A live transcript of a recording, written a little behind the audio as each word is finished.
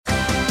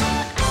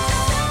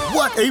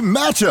What a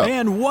matchup!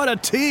 And what a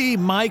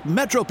team, Mike.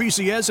 Metro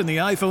PCS and the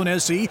iPhone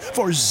SE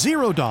for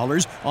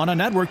 $0 on a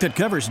network that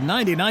covers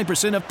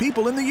 99% of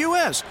people in the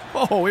U.S.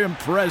 Oh,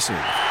 impressive.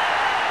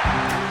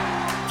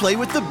 Play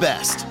with the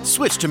best.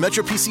 Switch to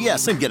Metro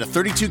PCS and get a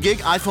 32-gig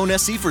iPhone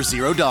SE for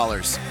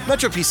 $0.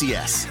 Metro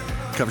PCS.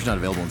 Coverage not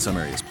available in some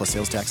areas, plus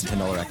sales tax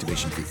and $10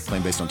 activation fee.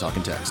 Claim based on talk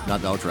and text.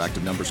 Not valid for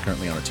active numbers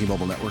currently on the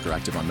T-Mobile network or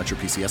active on Metro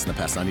PCS in the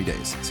past 90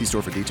 days. See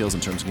store for details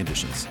and terms and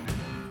conditions.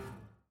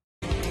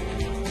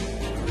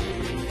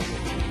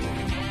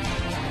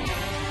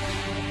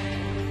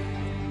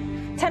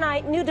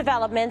 Tonight, new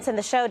developments in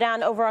the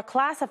showdown over a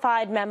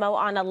classified memo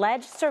on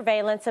alleged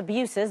surveillance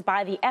abuses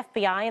by the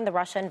FBI in the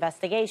Russia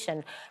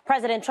investigation.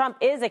 President Trump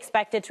is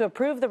expected to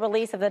approve the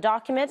release of the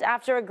document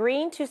after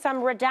agreeing to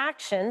some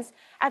redactions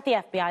at the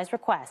FBI's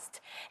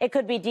request. It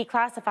could be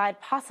declassified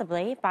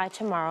possibly by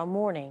tomorrow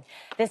morning.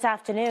 This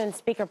afternoon,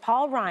 Speaker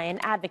Paul Ryan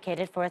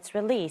advocated for its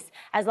release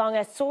as long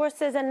as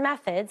sources and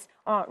methods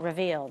aren't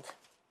revealed.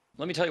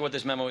 Let me tell you what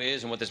this memo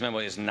is and what this memo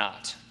is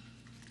not.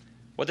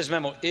 What this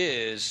memo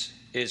is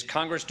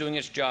Congress doing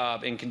its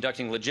job in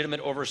conducting legitimate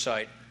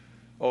oversight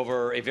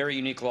over a very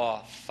unique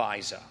law,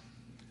 FISA.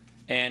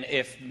 And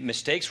if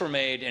mistakes were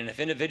made and if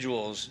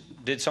individuals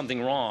did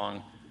something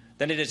wrong,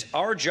 then it is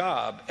our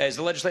job as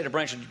the legislative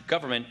branch of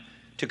government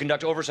to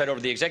conduct oversight over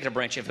the executive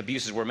branch if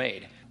abuses were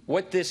made.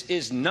 What this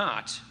is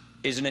not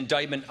is an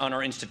indictment on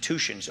our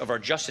institutions, of our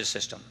justice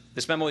system.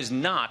 This memo is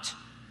not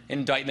an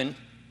indictment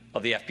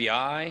of the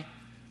FBI,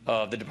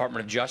 of the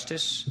Department of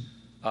Justice.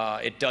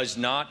 It does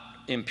not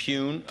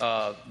impugn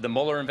the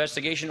Mueller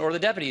investigation or the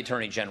Deputy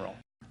Attorney General.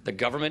 The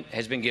government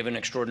has been given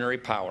extraordinary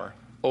power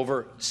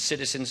over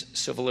citizens'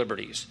 civil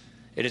liberties.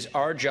 It is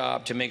our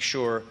job to make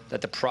sure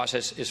that the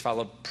process is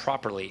followed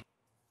properly.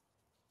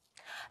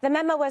 The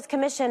memo was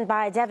commissioned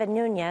by Devin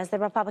Nunes, the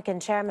Republican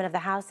chairman of the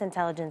House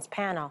Intelligence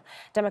Panel.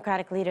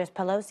 Democratic leaders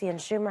Pelosi and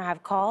Schumer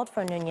have called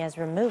for Nunes'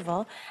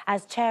 removal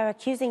as chair,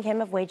 accusing him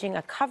of waging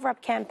a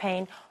cover-up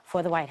campaign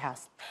for the White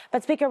House.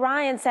 But Speaker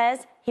Ryan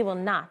says he will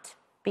not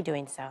be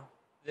doing so.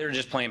 They're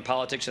just playing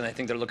politics, and I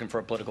think they're looking for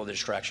a political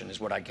distraction is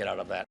what I get out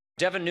of that.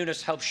 Devin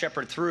Nunes helped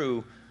shepherd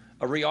through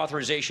a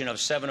reauthorization of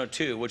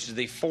 702, which is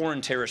the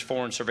foreign terrorist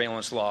foreign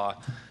surveillance law.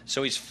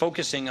 So he's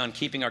focusing on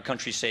keeping our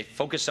country safe,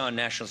 focus on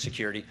national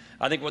security.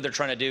 I think what they're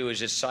trying to do is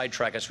just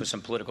sidetrack us with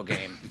some political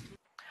game.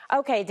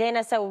 Okay,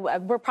 Dana, so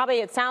we're probably,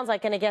 it sounds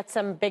like, going to get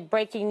some big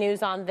breaking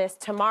news on this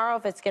tomorrow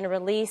if it's going to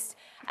release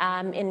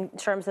in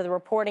terms of the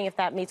reporting, if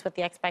that meets what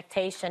the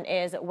expectation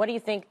is. What do you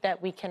think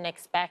that we can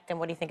expect, and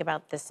what do you think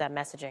about this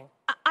messaging?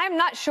 I'm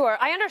not sure.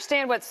 I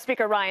understand what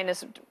Speaker Ryan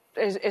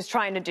is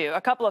trying to do.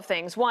 A couple of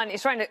things. One,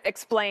 he's trying to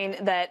explain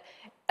that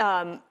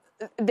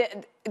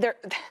that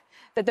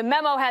the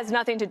memo has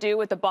nothing to do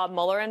with the Bob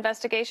Mueller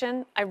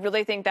investigation. I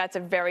really think that's a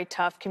very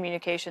tough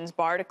communications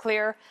bar to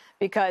clear,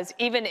 because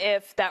even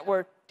if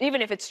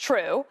it's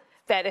true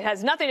that it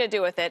has nothing to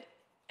do with it,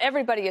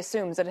 everybody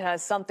assumes that it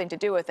has something to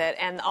do with it.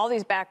 And all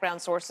these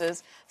background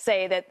sources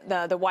say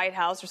that the White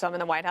House, or some in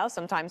the White House,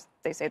 sometimes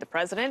they say the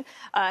president,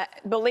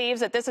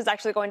 believes that this is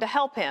actually going to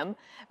help him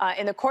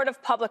in the court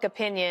of public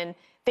opinion,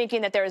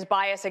 thinking that there is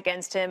bias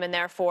against him, and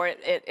therefore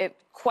it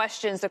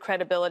questions the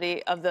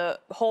credibility of the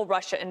whole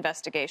Russia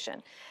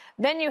investigation.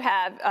 Then you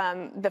have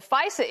the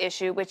FISA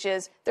issue, which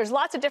is there's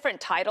lots of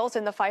different titles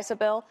in the FISA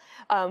bill.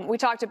 We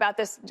talked about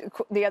this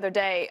the other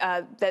day,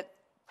 that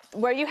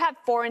where you have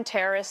foreign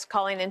terrorists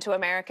calling into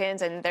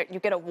Americans and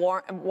you get a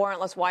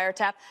warrantless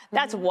wiretap,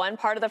 that's one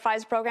part of the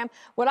FISA program.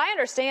 What I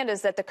understand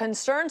is that the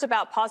concerns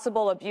about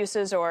possible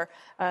abuses or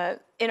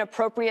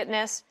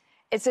inappropriateness,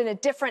 it's in a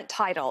different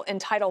title, in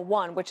Title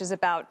I, which is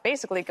about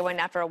basically going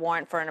after a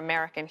warrant for an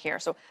American here.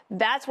 So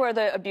that's where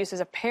the abuses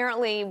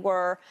apparently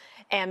were,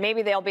 and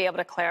maybe they'll be able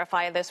to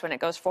clarify this when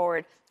it goes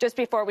forward. Just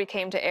before we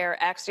came to air,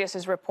 Axios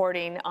is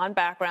reporting on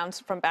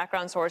from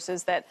background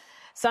sources that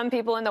some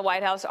people in the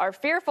White House are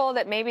fearful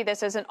that maybe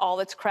this isn't all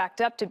it's cracked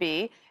up to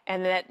be,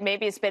 and that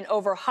maybe it's been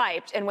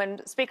overhyped. And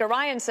when Speaker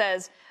Ryan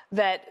says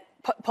that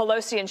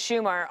Pelosi and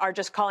Schumer are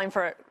just calling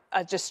for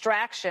a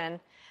distraction,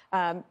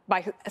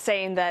 by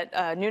saying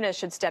that Nunes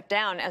should step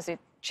down as the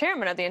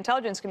chairman of the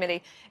Intelligence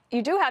Committee,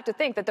 you do have to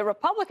think that the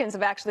Republicans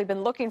have actually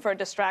been looking for a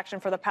distraction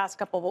for the past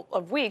couple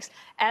of weeks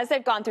as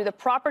they've gone through the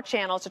proper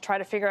channels to try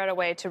to figure out a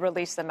way to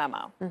release the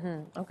memo.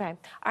 Okay.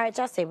 All right,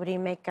 Jesse, what do you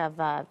make of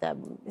the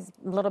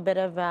little bit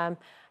of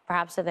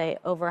perhaps are they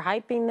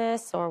overhyping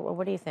this, or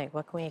what do you think?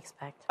 What can we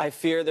expect? I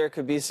fear there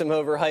could be some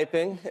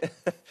overhyping,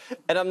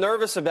 and I'm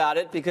nervous about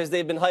it because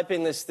they've been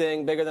hyping this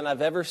thing bigger than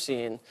I've ever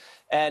seen.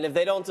 And if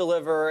they don't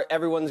deliver,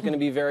 everyone's going to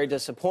be very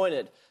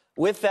disappointed.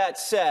 With that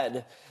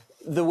said,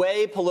 the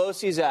way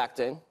Pelosi's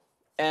acting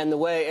and the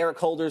way Eric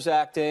Holder's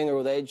acting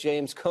or the way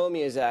James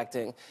Comey is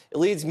acting, it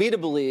leads me to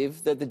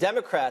believe that the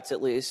Democrats,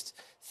 at least,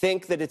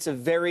 think that it's a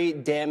very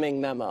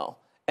damning memo.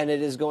 And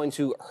it is going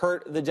to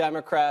hurt the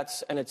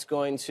Democrats, and it's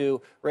going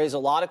to raise a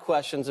lot of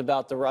questions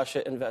about the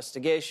Russia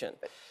investigation.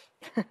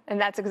 And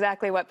that's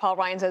exactly what Paul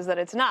Ryan says that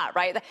it's not,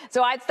 right?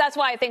 So that's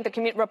why I think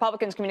the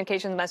Republicans'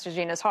 communications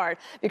messaging is hard,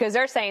 because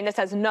they're saying this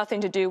has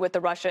nothing to do with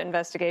the Russia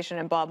investigation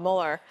and Bob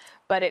Mueller,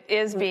 but it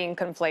is being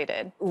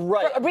conflated.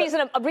 Right.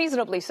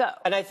 Reasonably so.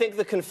 And I think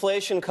the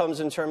conflation comes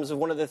in terms of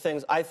one of the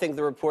things I think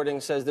the reporting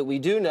says that we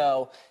do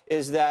know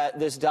is that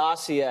this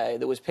dossier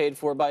that was paid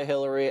for by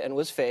Hillary and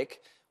was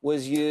fake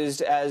was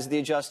used as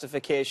the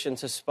justification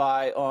to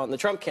spy on the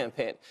Trump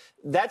campaign.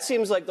 That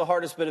seems like the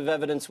hardest bit of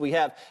evidence we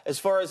have. As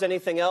far as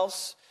anything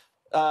else,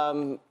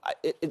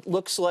 it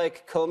looks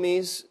like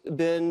Comey's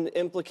been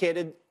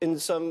implicated in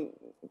some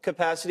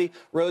capacity.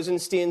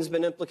 Rosenstein's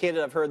been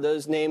implicated. I've heard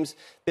those names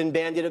been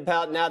bandied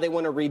about. Now they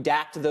want to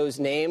redact those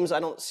names. I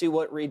don't see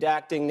what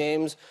redacting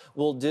names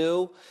will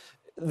do.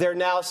 They're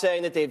now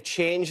saying that they've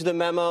changed the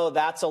memo.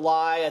 That's a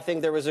lie. I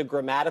think there was a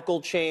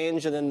grammatical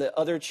change, and then the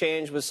other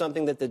change was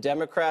something that the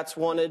Democrats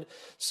wanted.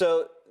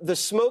 So the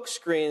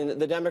smokescreen,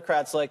 the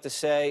Democrats like to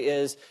say,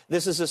 is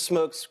this is a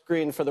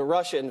smokescreen for the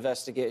Russia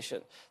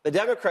investigation. The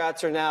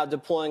Democrats are now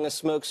deploying a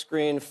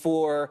smokescreen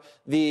for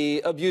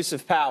the abuse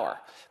of power,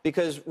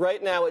 because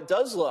right now it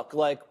does look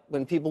like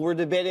when people were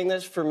debating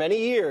this for many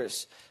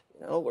years,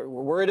 we're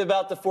worried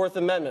about the Fourth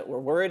Amendment. We're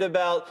worried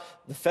about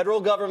the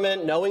federal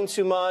government knowing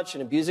too much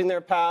and abusing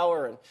their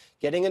power and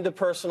getting into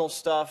personal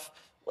stuff.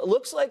 It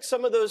looks like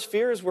some of those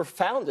fears were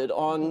founded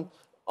on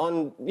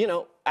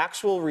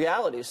actual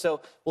reality.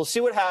 So we'll see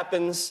what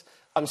happens.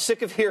 I'm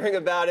sick of hearing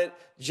about it.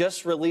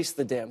 Just release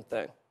the damn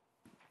thing.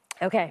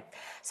 Okay.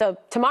 So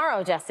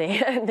tomorrow, Jesse,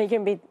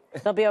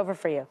 they'll be over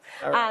for you.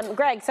 Right.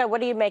 Greg, so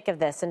what do you make of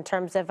this in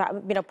terms of,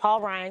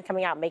 Paul Ryan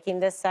coming out,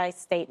 making this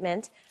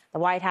statement? The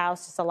White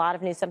House, just a lot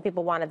of news. Some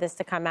people wanted this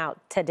to come out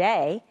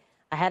today,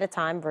 ahead of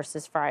time,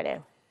 versus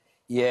Friday.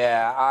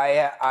 Yeah,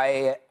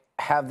 I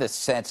have this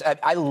sense.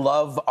 I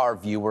love our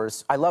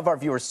viewers. I love our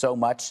viewers so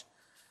much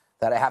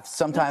that I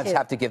sometimes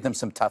have to give them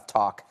some tough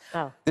talk.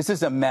 Oh. This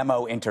is a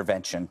memo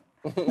intervention.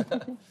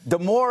 The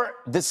more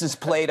this is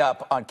played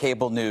up on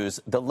cable news,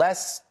 the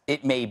less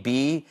it may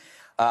be.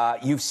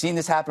 You've seen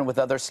this happen with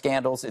other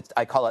scandals.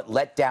 I call it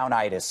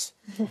letdown-itis.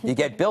 You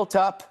get built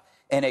up,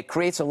 and it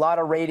creates a lot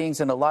of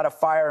ratings and a lot of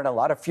fire and a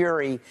lot of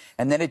fury,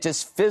 and then it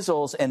just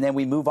fizzles, and then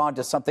we move on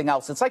to something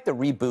else. It's like the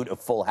reboot of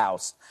Full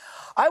House.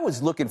 I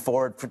was looking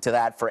forward to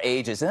that for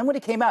ages, and then when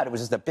it came out, it was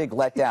just a big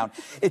letdown.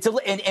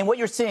 And what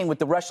you're seeing with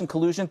the Russian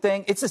collusion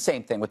thing, it's the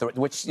same thing,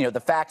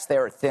 the facts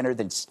there are thinner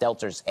than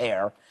Stelter's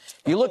hair.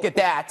 You look at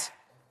that,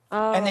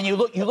 and then you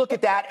look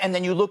at that, and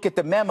then you look at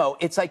the memo.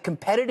 It's like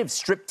competitive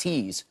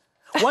striptease.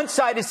 One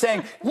side is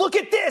saying, look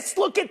at this,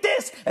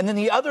 and then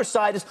the other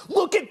side is,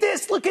 look at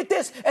this,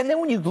 and then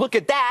when you look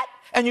at that,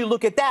 and you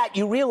look at that,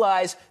 you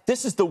realize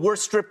this is the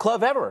worst strip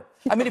club ever.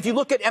 I mean, if you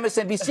look at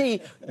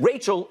MSNBC,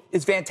 Rachel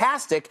is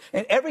fantastic,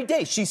 and every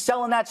day she's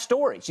selling that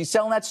story.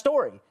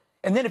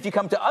 And then if you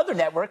come to other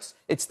networks,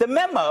 it's the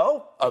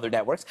memo, other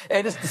networks,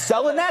 and it's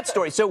selling that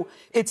story. So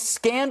it's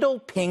scandal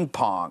ping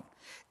pong.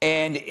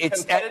 And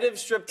it's competitive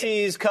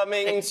striptease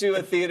coming to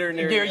a theater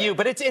near you.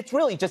 But it's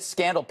really just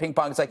scandal ping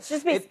pong. It's like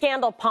just be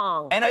scandal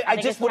pong. And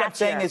what I'm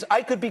saying is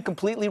I could be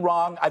completely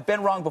wrong. I've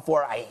been wrong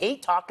before. I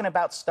hate talking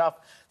about stuff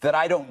that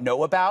I don't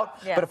know about.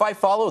 Yeah. But if I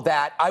follow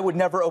that, I would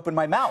never open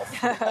my mouth.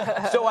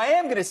 So I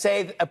am going to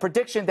say a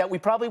prediction that we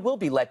probably will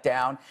be let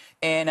down.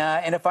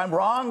 And if I'm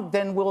wrong,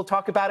 then we'll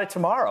talk about it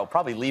tomorrow.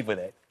 Probably leave with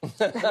it.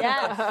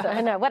 Yes,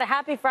 I know. What a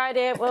happy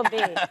Friday it will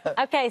be.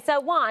 Okay, so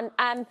Juan,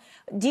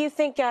 do you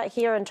think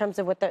here in terms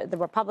of what the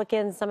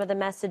Republicans, some of the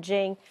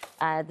messaging,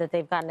 that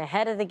they've gotten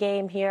ahead of the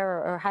game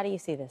here, or how do you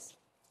see this?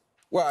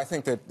 Well, I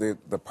think that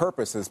the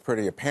purpose is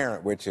pretty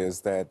apparent, which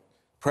is that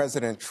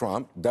President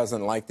Trump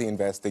doesn't like the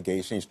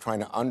investigation. He's trying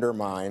to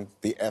undermine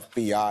the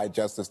FBI,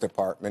 Justice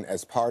Department,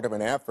 as part of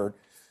an effort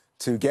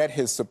to get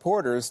his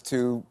supporters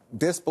to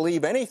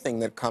disbelieve anything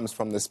that comes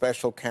from the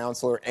special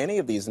counsel or any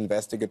of these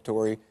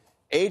investigatory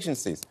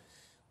agencies.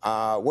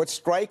 What's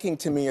striking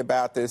to me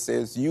about this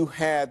is you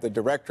had the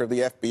director of the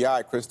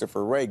FBI,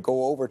 Christopher Wray,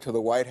 go over to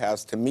the White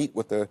House to meet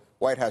with the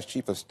White House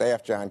Chief of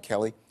Staff, John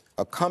Kelly,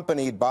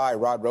 accompanied by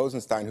Rod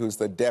Rosenstein, who's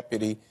the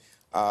Deputy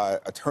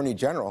Attorney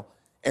General,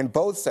 and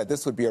both said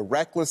this would be a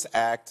reckless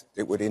act.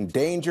 It would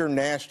endanger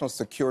national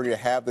security to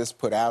have this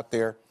put out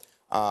there,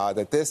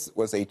 that this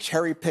was a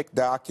cherry-picked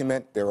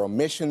document. There are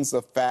omissions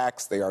of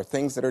facts. There are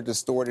things that are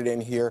distorted in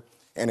here,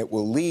 and it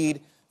will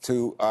lead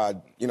to,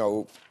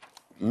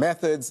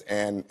 methods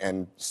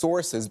and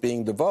sources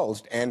being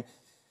divulged. And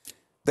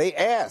they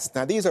asked,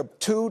 now these are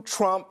two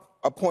Trump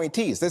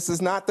appointees. This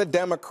is not the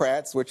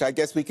Democrats, which I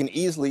guess we can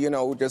easily,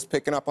 just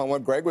picking up on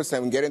what Greg was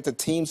saying, get into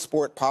team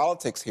sport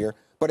politics here.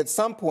 But at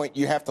some point,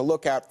 you have to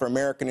look out for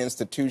American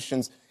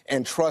institutions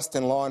and trust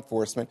in law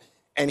enforcement.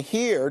 And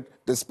here,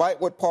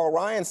 despite what Paul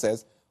Ryan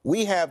says,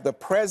 we have the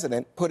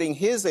president putting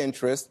his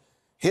interest,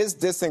 his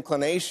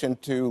disinclination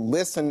to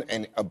listen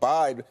and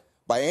abide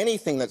by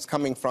anything that's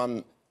coming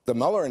from the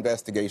Mueller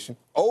investigation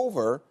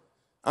over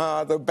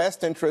the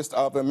best interest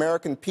of the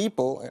American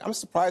people. I'm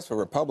surprised for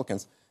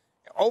Republicans,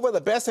 over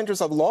the best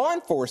interest of law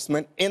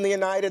enforcement in the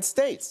United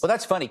States. Well,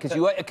 that's funny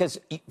because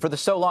for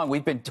so long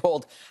we've been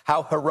told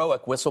how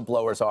heroic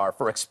whistleblowers are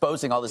for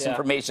exposing all this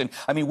information.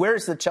 I mean,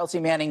 where's the Chelsea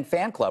Manning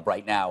fan club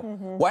right now?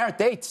 Why aren't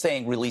they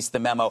saying release the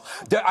memo?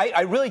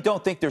 I really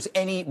don't think there's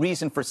any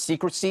reason for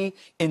secrecy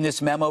in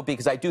this memo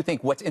because I do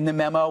think what's in the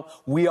memo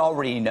we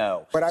already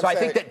know. So I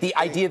think that the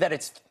idea that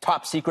it's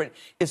top secret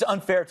is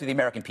unfair to the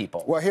American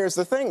people. Well, here's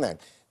the thing then.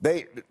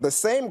 The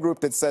same group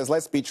that says,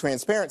 let's be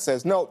transparent,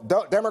 says, no,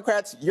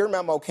 Democrats, your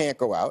memo can't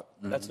go out.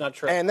 That's not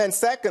true. And then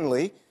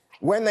secondly,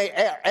 when they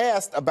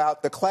asked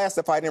about the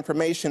classified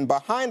information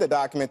behind the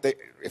document,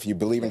 if you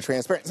believe in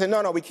transparency, they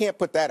said, no, we can't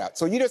put that out.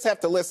 So you just have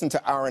to listen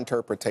to our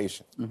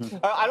interpretation.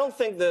 I don't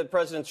think the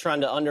president's trying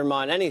to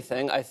undermine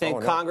anything. I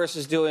think Congress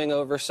is doing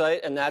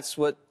oversight, and that's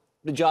what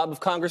the job of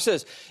Congress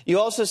is. You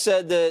also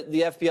said that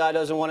the FBI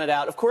doesn't want it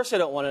out. Of course they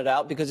don't want it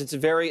out because it's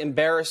very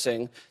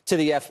embarrassing to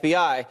the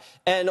FBI.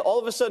 And all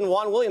of a sudden,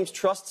 Juan Williams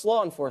trusts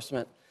law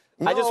enforcement.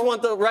 No. I just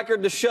want the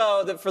record to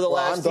show that for the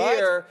last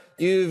year,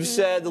 you've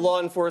said the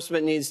law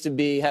enforcement needs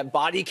to have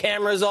body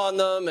cameras on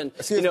them, and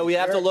we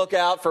have to look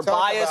out for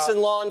bias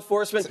in law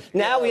enforcement.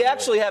 Now we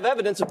actually have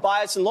evidence of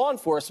bias in law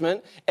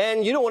enforcement,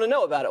 and you don't want to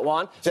know about it,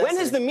 Juan. Jesse, when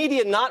has the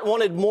media not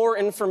wanted more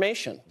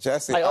information?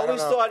 Jesse, I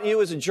always thought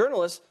you as a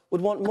journalist would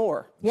want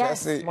more.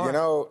 Yes, Jesse,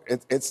 more.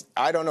 it's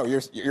I don't know.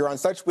 You're on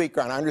such weak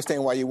ground. I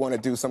understand why you want to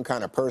do some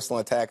kind of personal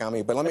attack on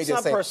me, but let me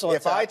just say,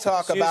 if I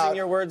talk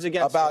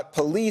about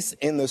police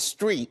in the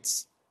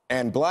streets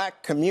and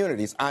black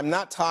communities, I'm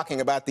not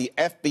talking about the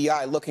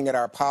FBI looking at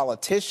our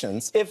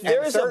politicians. If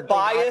there's a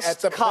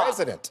biased cop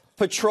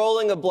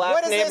patrolling a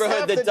black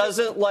neighborhood that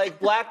doesn't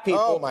like black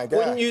people,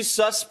 wouldn't you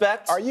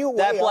suspect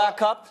that black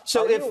cop?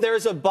 So if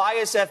there's a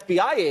biased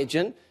FBI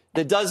agent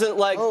that doesn't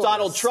like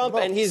Donald Trump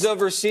and he's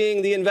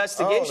overseeing the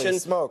investigation,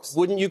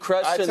 wouldn't you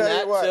question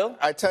that too?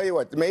 I tell you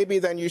what, maybe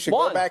then you should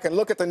go back and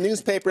look at the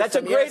newspapers. That's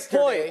a great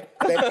point.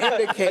 That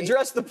indicate,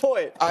 address the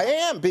point. I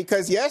am,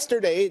 because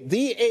yesterday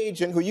the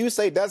agent who you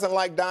say doesn't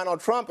like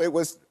Donald Trump, it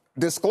was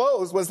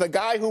disclosed, was the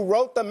guy who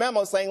wrote the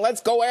memo saying,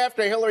 let's go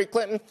after Hillary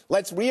Clinton,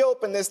 let's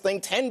reopen this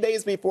thing 10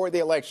 days before the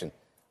election.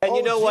 And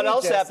you know what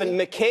else happened?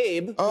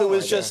 McCabe, who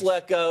was just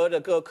let go to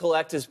go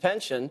collect his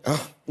pension,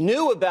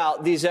 knew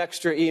about these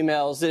extra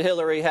emails that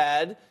Hillary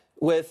had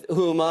with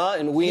Huma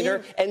and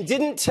Weiner and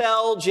didn't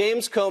tell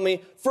James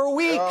Comey for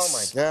weeks. Oh,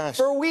 my gosh.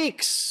 For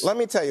weeks. Let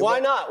me tell you. Why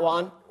not,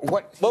 Juan?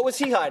 What was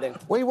he hiding?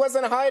 Well, he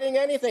wasn't hiding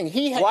anything.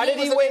 Why did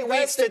he wait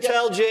weeks to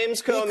tell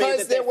James Comey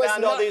that they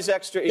found all these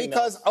extra emails?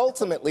 Because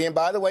ultimately, and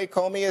by the way,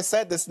 Comey has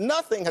said this,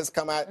 nothing has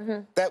come out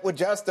that would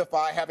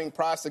justify having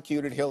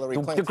prosecuted Hillary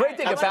Clinton. The great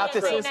thing about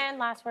this is,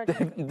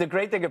 the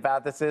great thing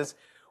about this is,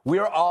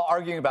 we're all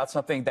arguing about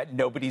something that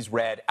nobody's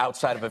read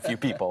outside of a few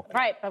people.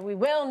 Right, but we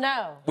will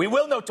know. We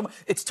will know.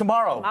 It's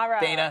tomorrow,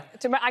 Dana.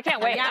 I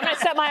can't wait. I'm going to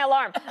set my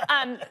alarm.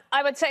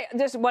 I would say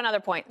there's one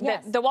other point.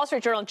 Yes. The Wall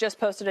Street Journal just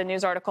posted a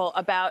news article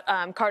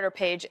about Carter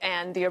Page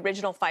and the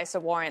original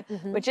FISA warrant,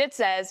 which it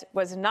says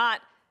was not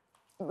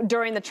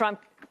during the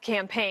Trump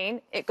campaign.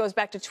 It goes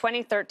back to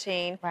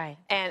 2013. Right.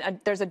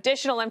 And there's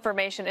additional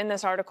information in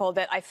this article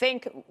that I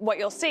think what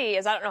you'll see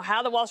is, I don't know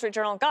how the Wall Street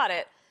Journal got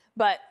it,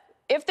 but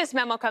if this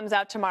memo comes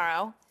out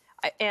tomorrow,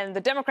 and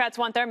the Democrats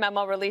want their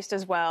memo released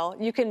as well,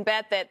 you can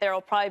bet that there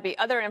will probably be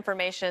other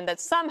information that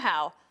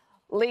somehow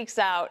leaks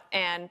out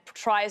and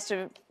tries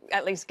to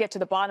at least get to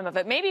the bottom of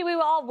it. Maybe we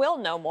all will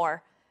know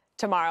more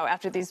tomorrow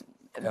after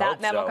that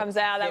memo comes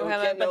out.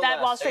 But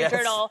that Wall Street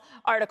Journal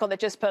article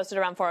that just posted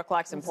around 4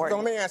 o'clock is important.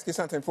 So let me ask you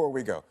something before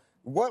we go.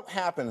 What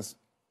happens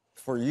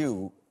for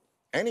you,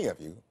 any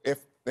of you, if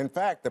in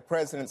fact, the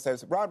president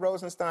says, Rod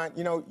Rosenstein,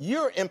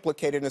 you're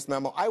implicated in this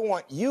memo. I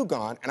want you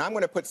gone, and I'm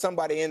going to put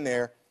somebody in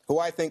there who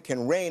I think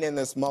can rein in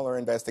this Mueller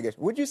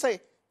investigation. Would you say,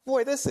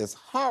 boy, this is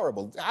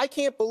horrible. I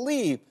can't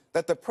believe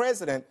that the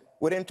president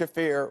would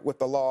interfere with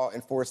the law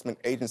enforcement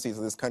agencies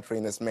of this country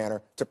in this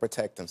manner to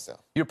protect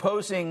himself? You're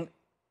posing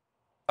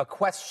a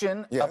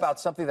question about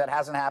something that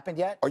hasn't happened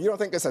yet? Or you don't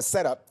think it's a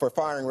setup for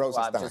firing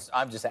Rosenstein? Well,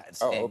 I'm just saying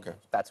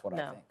that's what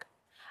I think.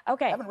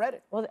 Okay. I haven't read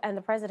it. Well, and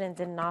the president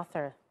didn't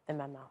author the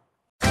memo.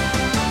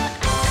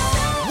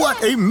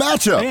 What a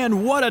matchup!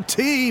 And what a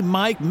team,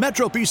 Mike.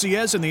 Metro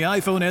PCS and the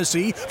iPhone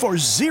SE for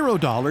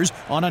 $0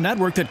 on a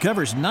network that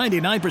covers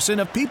 99%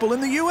 of people in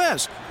the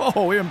U.S.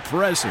 Oh,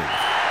 impressive.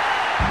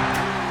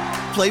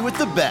 Play with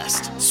the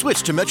best.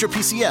 Switch to Metro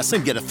PCS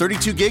and get a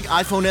 32-gig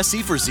iPhone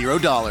SE for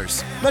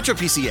 $0. Metro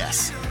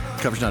PCS.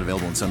 Coverage not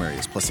available in some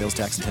areas, plus sales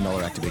tax and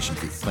 $10 activation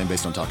fee. Claim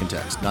based on talk and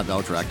text. Not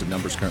valid for active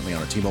numbers currently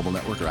on a T-Mobile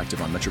network or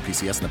active on Metro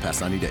PCS in the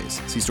past 90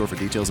 days. See store for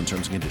details and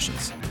terms and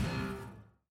conditions.